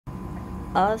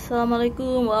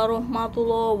Assalamualaikum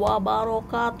warahmatullahi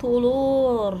wabarakatuh,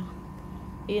 lur.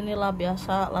 Inilah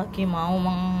biasa lagi mau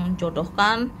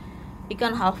menjodohkan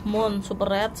ikan half moon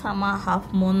super red sama half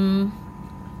moon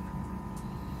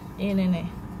ini nih,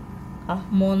 half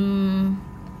moon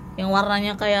yang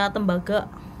warnanya kayak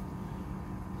tembaga.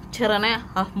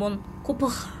 Caranya half moon kuper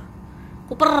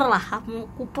lah, half moon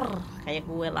kuper kayak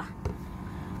gue lah.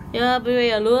 Ya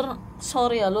ya lur,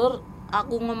 sorry ya lur,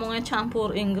 aku ngomongnya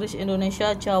campur Inggris,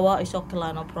 Indonesia, Jawa, is okay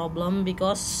lah, no problem,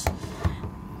 because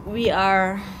we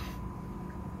are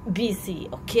busy,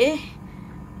 okay?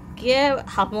 Gue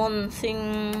halfmoon sing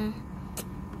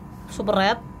super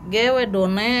red, gue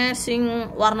wedone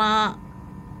sing warna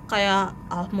kayak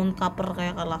halfmoon copper,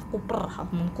 kayak kalah cooper,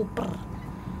 halfmoon cooper.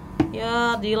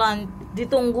 Ya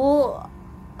ditunggu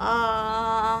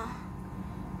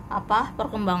apa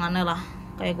perkembangannya lah,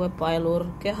 kayak gue pakai lur.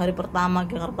 Kayak hari pertama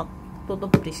gue ngerpak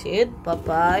tutup disit, bye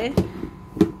bye.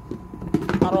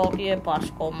 Karo kie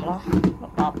paskom lah,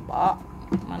 apa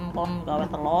mankon gawe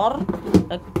telur,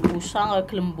 busang gawe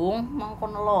gelembung,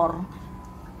 mangkon telur.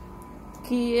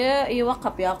 Kie iwak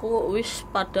kapi aku wis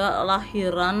pada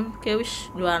lahiran, kayak wis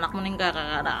dua anak meninggal,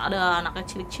 kayak ada anaknya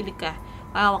cilik-cilik kayak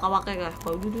awak-awak kayak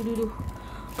duh.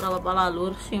 Berapa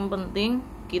lalur, sing penting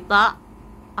kita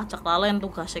acak lalen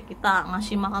tugasnya kita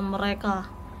ngasih makan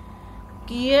mereka.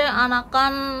 Kie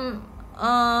anakan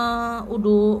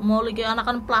udah mau lagi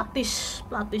anakan platis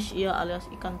ya, alias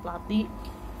ikan plati.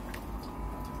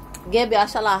 Gie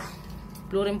biasalah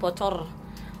blurim bocor,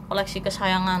 koleksi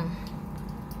kesayangan,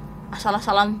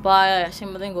 asal-asalan bae,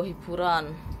 yang penting gue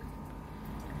hiburan.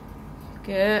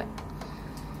 Gie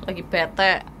lagi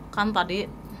bete kan, tadi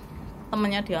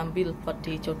temennya diambil buat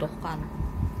dijodohkan.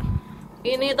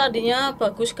 Ini tadinya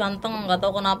bagus ganteng, nggak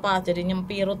tahu kenapa jadi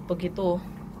nyempirut begitu.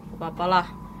 Apalah,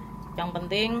 yang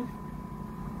penting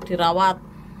dirawat,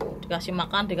 dikasih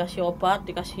makan, dikasih obat,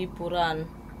 dikasih hiburan.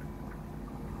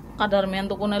 Kadar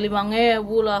mentukune 5.000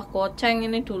 lah, koceng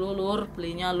ini dulu lur,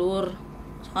 belinya lur.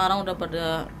 Sekarang udah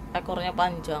pada ekornya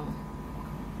panjang.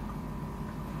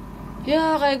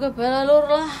 Ya kayak gue bela lur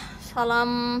lah.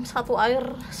 Salam satu air,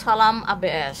 salam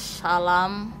ABS,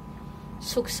 salam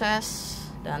sukses,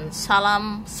 dan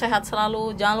salam sehat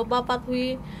selalu. Jangan lupa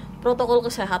patuhi protokol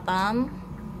kesehatan.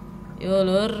 Yo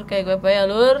lur, kayak gue ya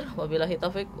lur. Wabillahi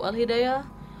taufik wal hidayah.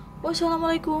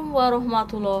 Wassalamualaikum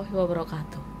warahmatullahi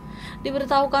wabarakatuh.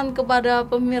 Diberitahukan kepada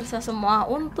pemirsa semua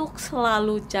untuk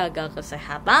selalu jaga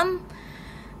kesehatan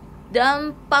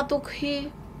dan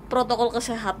patuhi protokol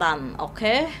kesehatan,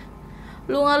 oke?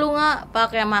 Lunga-lunga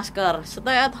pakai masker,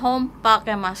 stay at home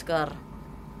pakai masker.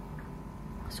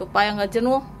 Supaya nggak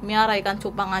jenuh, miara ikan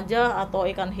cupang aja atau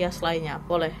ikan hias lainnya,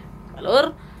 boleh.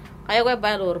 Lur, kayak gue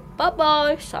bye lur. Bye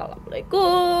bye.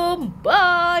 Assalamualaikum.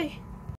 Bye.